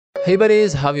Hey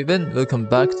buddies, how have you been? Welcome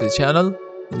back to the channel.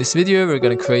 In this video we're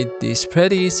gonna create these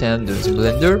pretty sand dunes in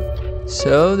Blender.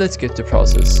 So let's get to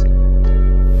process.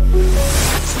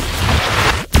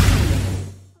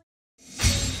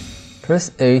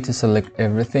 Press A to select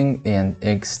everything and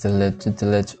X to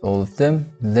delete all of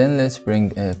them. Then let's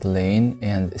bring a plane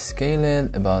and scale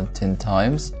it about 10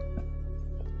 times.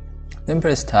 Then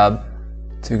press Tab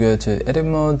to go to edit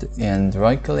mode and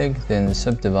right click, then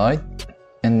subdivide.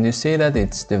 And you see that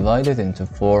it's divided into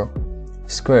 4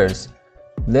 squares.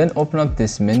 Then open up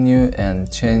this menu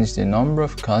and change the number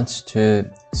of cuts to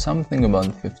something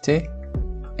about 50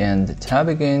 and tab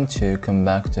again to come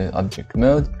back to object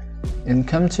mode and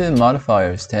come to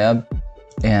modifiers tab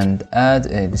and add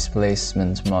a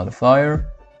displacement modifier.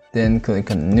 Then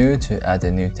click on new to add a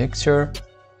new texture,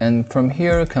 and from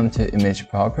here come to image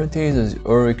properties,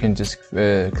 or you can just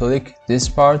click this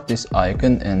part, this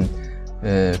icon, and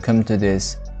come to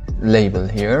this label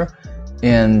here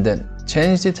and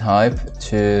change the type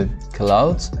to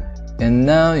clouds. And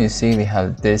now you see we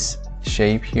have this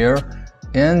shape here,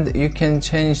 and you can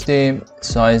change the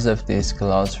size of these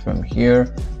clouds from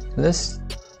here. Let's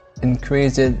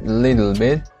increase it a little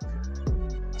bit,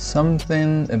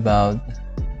 something about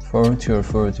 40 or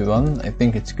 41. I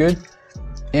think it's good.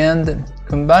 And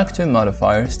come back to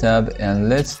modifiers tab and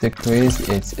let's decrease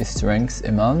its strength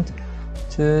amount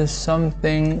to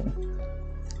something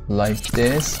like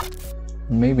this,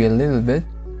 maybe a little bit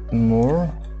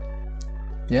more.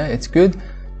 Yeah, it's good.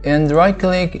 And right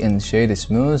click and shade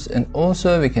smooth, and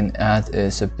also we can add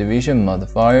a subdivision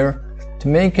modifier to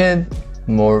make it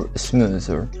more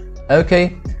smoother.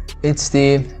 Okay, it's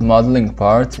the modeling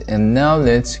part, and now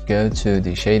let's go to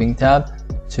the shading tab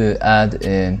to add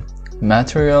a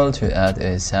material, to add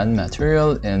a sand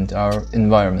material and our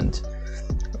environment.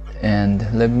 And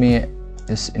let me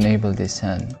just enable this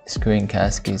sand screen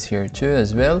cascades here too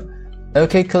as well.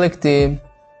 Okay, click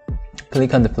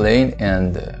on the plane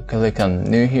and click on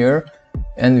new here,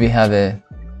 and we have a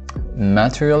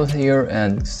material here,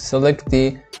 and select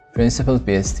the principled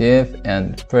BSDF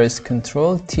and press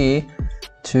Ctrl T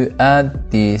to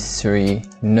add these 3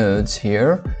 nodes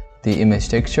here, the image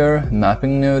texture,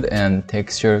 mapping node, and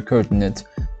texture coordinate.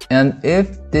 And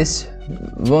if this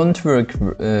won't work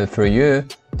for you,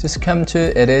 just come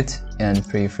to edit and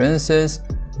preferences,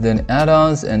 then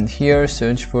add-ons, and here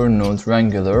search for node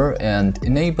wrangler and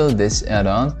enable this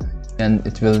add-on, and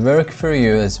it will work for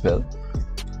you as well.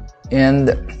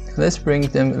 And let's bring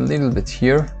them a little bit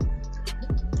here,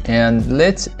 and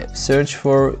let's search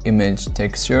for image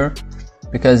texture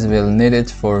because we'll need it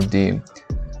for the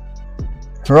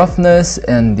roughness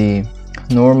and the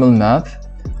normal map.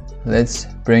 Let's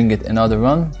bring it another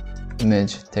one,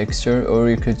 image texture, or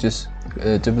you could just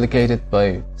duplicate it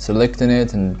by selecting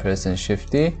it and pressing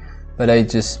Shift D, but I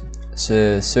just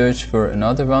search for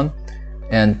another one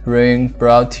and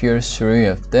brought here 3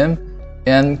 of them,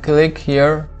 and click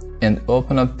here and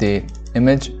open up the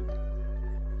image,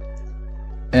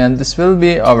 and this will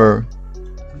be our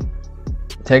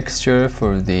texture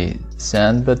for the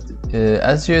sand. But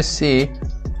as you see,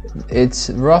 its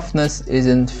roughness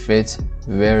isn't fit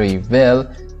very well,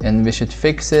 and we should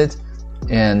fix it.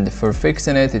 And for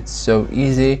fixing it, it's so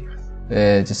easy.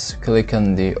 Just click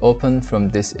on the open from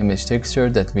this image texture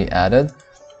that we added,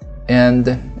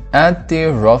 and add the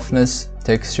roughness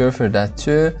texture for that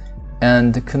too,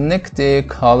 and connect the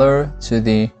color to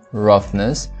the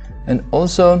roughness, and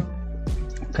also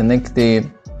connect the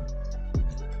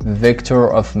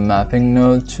vector of mapping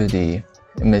node to the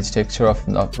image texture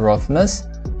of roughness.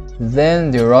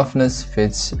 Then the roughness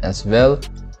fits as well,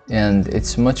 and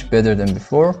it's much better than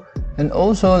before. And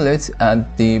also let's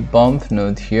add the bump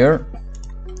node here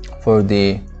for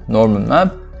the normal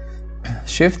map.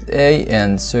 Shift A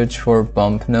and search for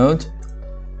bump node,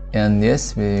 and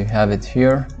yes, we have it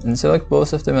here, and select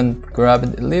both of them and grab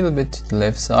it a little bit to the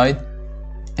left side,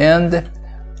 and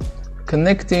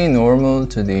connect the normal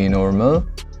to the normal,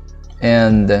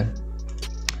 and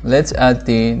let's add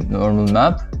the normal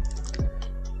map,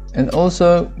 and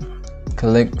also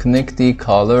connect the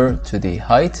color to the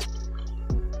height.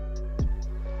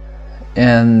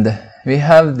 And we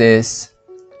have this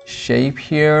shape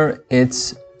here.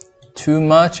 It's too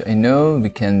much, I know. We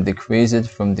can decrease it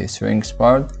from the strings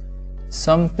part,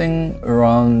 something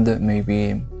around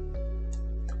maybe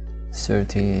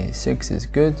 36 is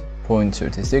good,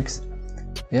 0.36.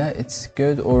 yeah, it's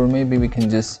good. Or maybe we can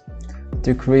just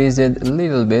decrease it a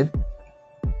little bit,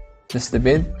 just a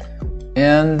bit.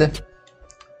 And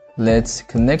let's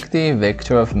connect the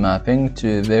vector of mapping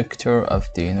to vector of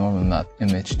the normal map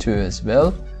image too as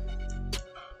well.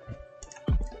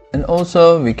 And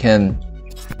also we can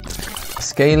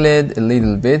scale it a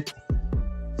little bit,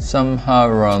 somehow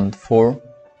around 4.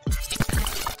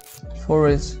 4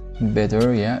 is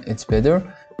better, yeah, it's better.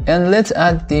 And let's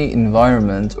add the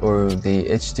environment or the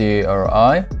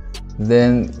HDRI.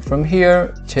 Then from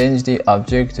here, change the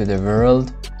object to the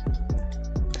world.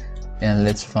 And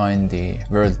let's find the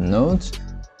world nodes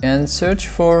and search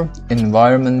for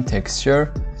environment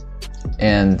texture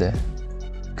and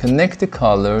connect the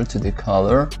color to the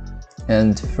color.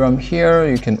 And from here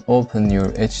you can open your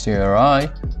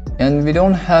HDRI, and we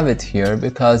don't have it here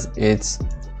because it's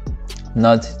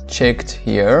not checked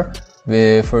here.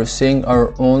 For seeing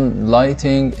our own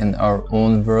lighting in our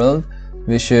own world,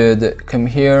 we should come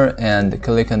here and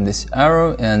click on this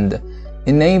arrow and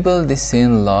enable the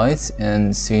scene lights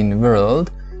and scene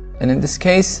world. And in this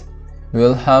case,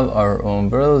 we'll have our own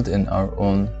world and our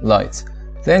own lights.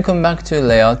 Then come back to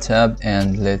layout tab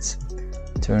and let's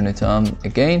turn it on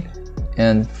again.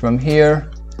 And from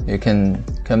here, you can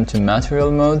come to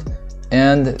material mode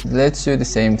and let's do the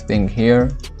same thing here.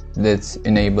 Let's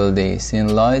enable the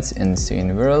scene lights and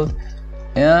scene world,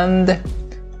 and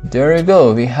there you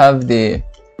go. We have the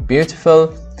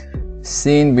beautiful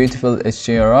scene, beautiful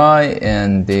HDRI,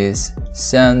 and these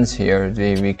sands here.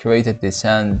 We created the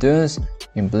sand dunes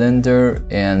in Blender,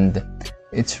 and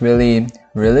it's really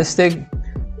realistic.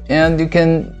 And you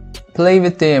can play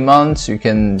with the amounts. You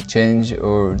can change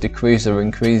or decrease or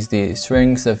increase the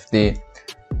strength of the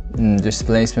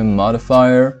displacement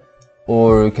modifier,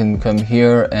 or you can come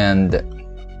here and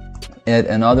add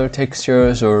another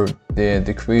textures or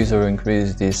decrease or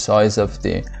increase the size of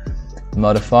the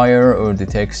modifier or the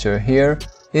texture here.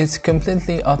 It's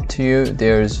completely up to you.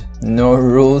 There's no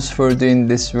rules for doing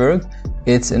this work.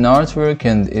 It's an artwork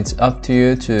and it's up to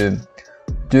you to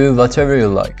do whatever you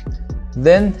like.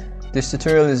 Then this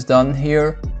tutorial is done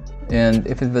here, and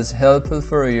if it was helpful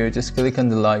for you, just click on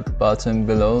the like button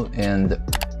below and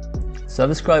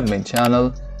subscribe my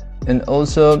channel, and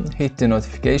also hit the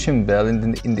notification bell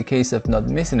in the case of not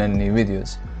missing any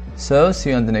videos. So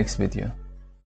see you on the next video.